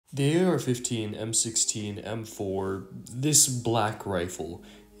The AR-15, M16, M4, this black rifle,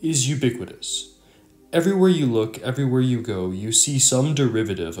 is ubiquitous. Everywhere you look, everywhere you go, you see some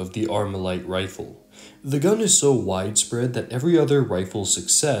derivative of the Armalite rifle. The gun is so widespread that every other rifle's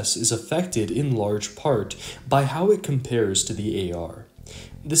success is affected in large part by how it compares to the AR.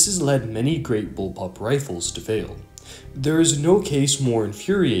 This has led many great bullpup rifles to fail. There is no case more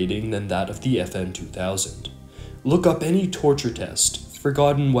infuriating than that of the FN-2000. Look up any torture test,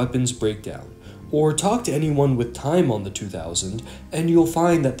 forgotten weapons breakdown, or talk to anyone with time on the 2000 and you'll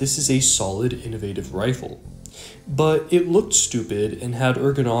find that this is a solid, innovative rifle. But it looked stupid and had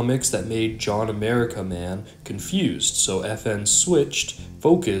ergonomics that made John America Man confused, so FN switched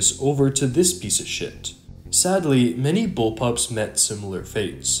focus over to this piece of shit. Sadly, many bullpups met similar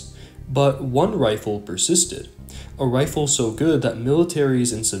fates, but one rifle persisted. A rifle so good that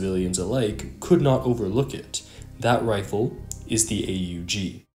militaries and civilians alike could not overlook it. That rifle is the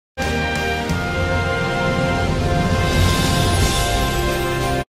AUG.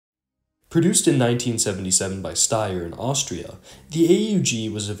 Produced in 1977 by Steyr in Austria, the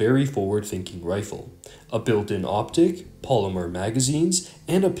AUG was a very forward-thinking rifle. A built-in optic, polymer magazines,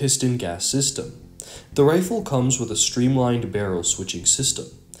 and a piston gas system. The rifle comes with a streamlined barrel switching system.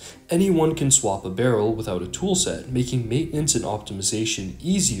 Anyone can swap a barrel without a toolset, making maintenance and optimization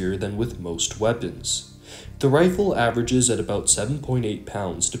easier than with most weapons. The rifle averages at about 7.8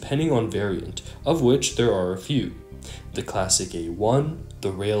 pounds depending on variant, of which there are a few. The classic A1,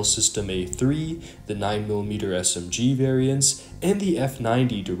 the rail system A3, the 9mm SMG variants, and the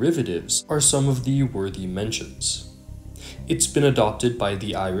F90 derivatives are some of the worthy mentions. It's been adopted by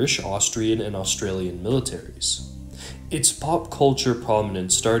the Irish, Austrian, and Australian militaries. Its pop culture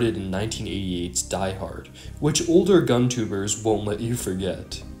prominence started in 1988's Die Hard, which older gun tubers won't let you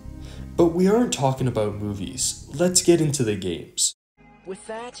forget. But we aren't talking about movies, let's get into the games. With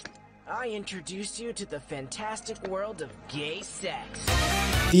that, I introduce you to the fantastic world of gay sex.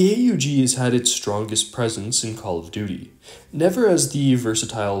 The AUG has had its strongest presence in Call of Duty, never as the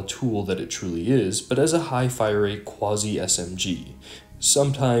versatile tool that it truly is, but as a high fire rate quasi-SMG,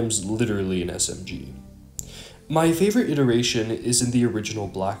 sometimes literally an SMG. My favorite iteration is in the original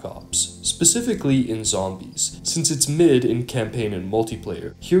Black Ops, specifically in Zombies, since it's mid in campaign and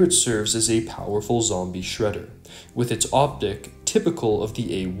multiplayer. Here it serves as a powerful zombie shredder, with its optic typical of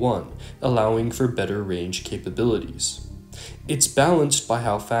the A1, allowing for better range capabilities. It's balanced by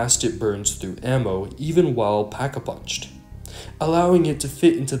how fast it burns through ammo even while pack-a-punched, allowing it to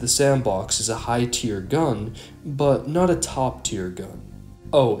fit into the sandbox as a high-tier gun, but not a top-tier gun.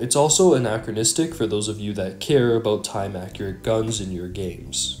 Oh, it's also anachronistic for those of you that care about time-accurate guns in your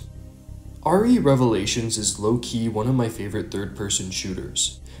games. RE Revelations is low-key one of my favorite third-person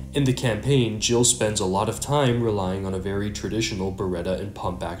shooters. In the campaign, Jill spends a lot of time relying on a very traditional Beretta and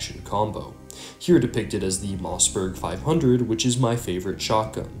pump action combo, here depicted as the Mossberg 500, which is my favorite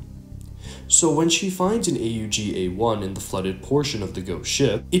shotgun. So when she finds an AUG A1 in the flooded portion of the ghost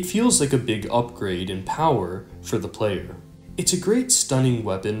ship, it feels like a big upgrade in power for the player. It's a great stunning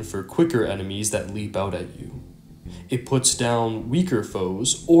weapon for quicker enemies that leap out at you. It puts down weaker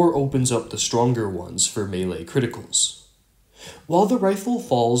foes or opens up the stronger ones for melee criticals. While the rifle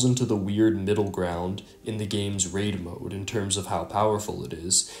falls into the weird middle ground in the game's raid mode in terms of how powerful it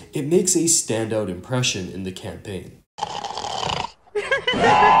is, it makes a standout impression in the campaign.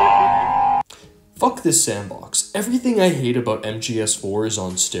 Fuck this sandbox. Everything I hate about MGS4 is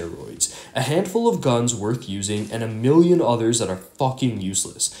on steroids. A handful of guns worth using and a million others that are fucking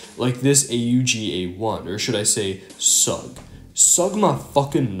useless, like this AUG A1, or should I say, SUG. Sug my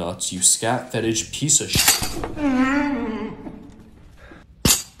fucking nuts, you scat fetish piece of shit.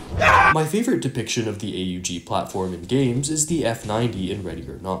 My favorite depiction of the AUG platform in games is the F90 in Ready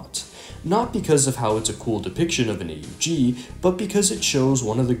or Not. Not because of how it's a cool depiction of an AUG, but because it shows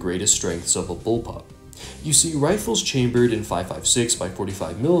one of the greatest strengths of a bullpup. You see, rifles chambered in 5.56 by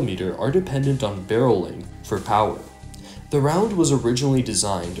 45mm are dependent on barrel length for power. The round was originally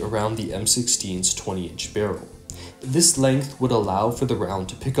designed around the M16's 20-inch barrel. This length would allow for the round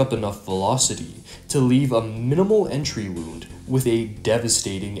to pick up enough velocity to leave a minimal entry wound with a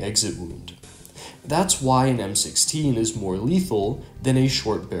devastating exit wound. That's why an M16 is more lethal than a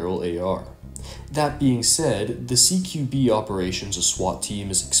short barrel AR. That being said, the CQB operations a SWAT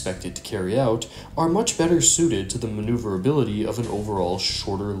team is expected to carry out are much better suited to the maneuverability of an overall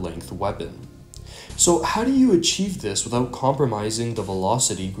shorter length weapon. So how do you achieve this without compromising the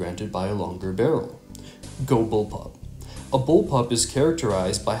velocity granted by a longer barrel? Go bullpup. A bullpup is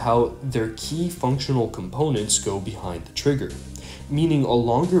characterized by how their key functional components go behind the trigger, meaning a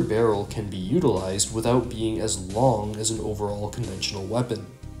longer barrel can be utilized without being as long as an overall conventional weapon.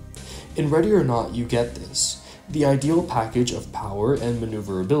 In Ready or Not, you get this, the ideal package of power and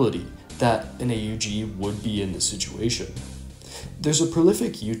maneuverability that an AUG would be in this situation. There's a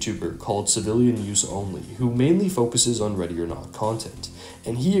prolific YouTuber called Civilian Use Only who mainly focuses on Ready or Not content,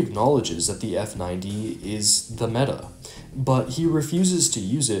 and he acknowledges that the F90 is the meta, but he refuses to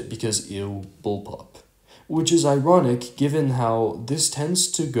use it because ew, bullpup. Which is ironic given how this tends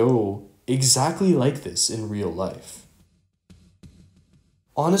to go exactly like this in real life.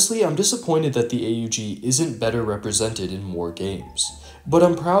 Honestly, I'm disappointed that the AUG isn't better represented in more games, but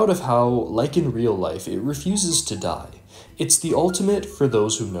I'm proud of how, like in real life, it refuses to die. It's the ultimate for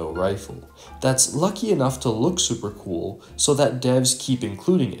those who know rifle, that's lucky enough to look super cool so that devs keep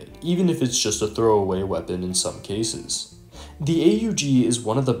including it, even if it's just a throwaway weapon in some cases. The AUG is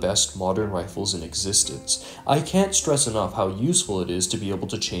one of the best modern rifles in existence. I can't stress enough how useful it is to be able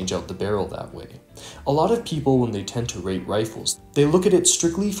to change out the barrel that way. A lot of people, when they tend to rate rifles, they look at it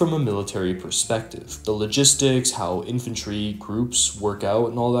strictly from a military perspective, the logistics, how infantry groups work out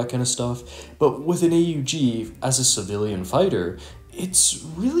and all that kind of stuff, but with an AUG, as a civilian fighter, it's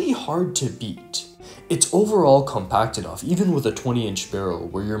really hard to beat. It's overall compact enough, even with a 20-inch barrel,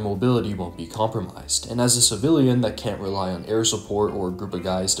 where your mobility won't be compromised, and as a civilian that can't rely on air support or a group of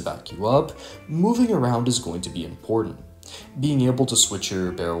guys to back you up, moving around is going to be important. Being able to switch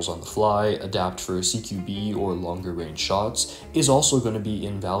your barrels on the fly, adapt for CQB or longer range shots, is also going to be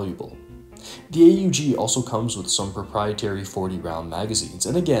invaluable. The AUG also comes with some proprietary 40-round magazines,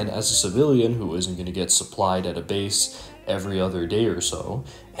 and again, as a civilian who isn't going to get supplied at a base every other day or so,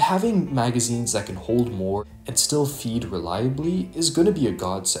 having magazines that can hold more and still feed reliably is going to be a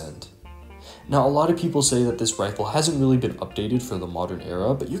godsend. Now, a lot of people say that this rifle hasn't really been updated for the modern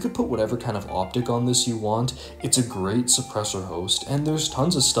era, but you could put whatever kind of optic on this you want. It's a great suppressor host, and there's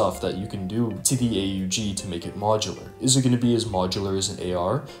tons of stuff that you can do to the AUG to make it modular. Is it going to be as modular as an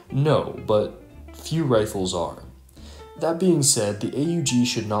AR? No, but few rifles are. That being said, the AUG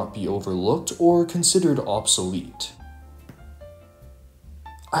should not be overlooked or considered obsolete.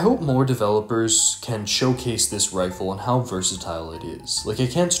 I hope more developers can showcase this rifle and how versatile it is. Like, I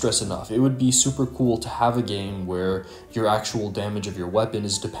can't stress enough, it would be super cool to have a game where your actual damage of your weapon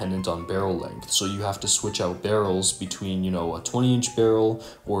is dependent on barrel length, so you have to switch out barrels between, you know, a 20-inch barrel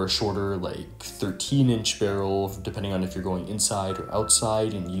or a shorter, like, 13-inch barrel, depending on if you're going inside or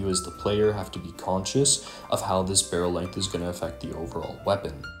outside, and you as the player have to be conscious of how this barrel length is going to affect the overall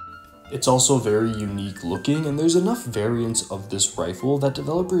weapon. It's also very unique looking, and there's enough variants of this rifle that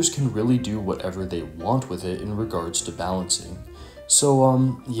developers can really do whatever they want with it in regards to balancing.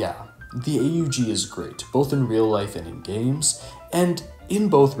 So yeah, the AUG is great, both in real life and in games, and in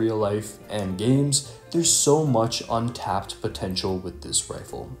both real life and games, there's so much untapped potential with this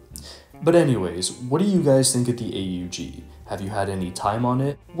rifle. But anyways, what do you guys think of the AUG? Have you had any time on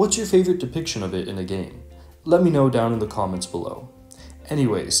it? What's your favorite depiction of it in a game? Let me know down in the comments below.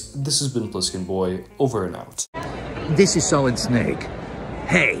 Anyways, this has been Pliskin Boy, over and out. This is Solid Snake.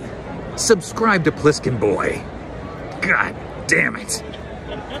 Hey, subscribe to Pliskin Boy. God damn it.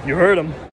 You heard him.